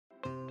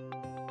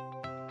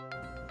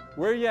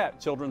We're Y'at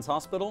Children's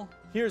Hospital.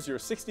 Here's your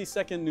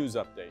 60-second news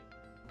update.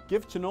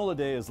 GiveCHNOLA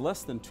Day is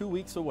less than 2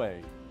 weeks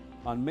away.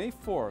 On May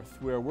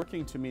 4th, we are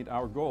working to meet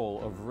our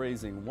goal of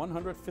raising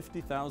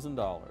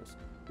 $150,000.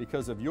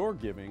 Because of your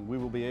giving, we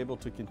will be able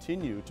to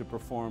continue to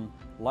perform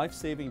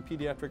life-saving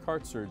pediatric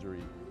heart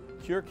surgery,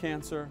 cure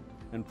cancer,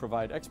 and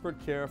provide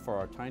expert care for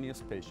our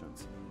tiniest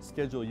patients.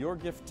 Schedule your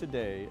gift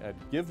today at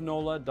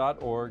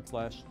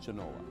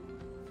givenola.org/chnola.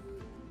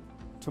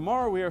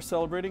 Tomorrow we are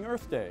celebrating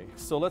Earth Day,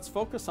 so let's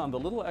focus on the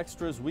little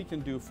extras we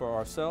can do for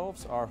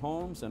ourselves, our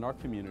homes, and our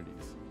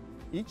communities.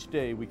 Each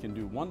day we can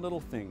do one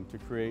little thing to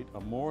create a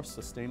more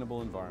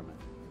sustainable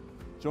environment.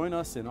 Join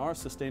us in our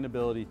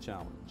sustainability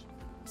challenge.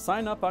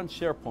 Sign up on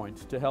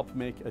SharePoint to help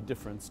make a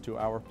difference to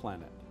our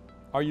planet.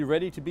 Are you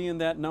ready to be in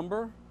that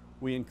number?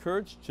 We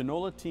encourage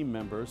CHNOLA team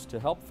members to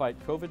help fight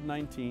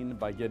COVID-19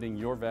 by getting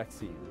your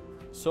vaccine.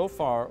 So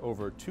far,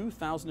 over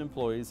 2,000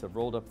 employees have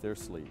rolled up their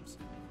sleeves.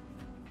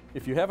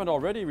 If you haven't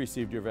already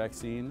received your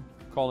vaccine,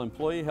 call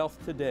Employee Health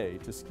today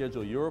to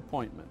schedule your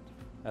appointment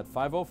at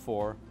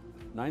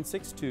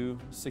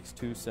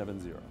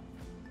 504-962-6270.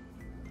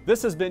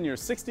 This has been your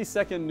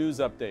 60-second news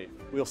update.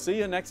 We'll see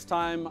you next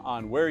time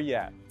on We're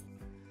Y'at.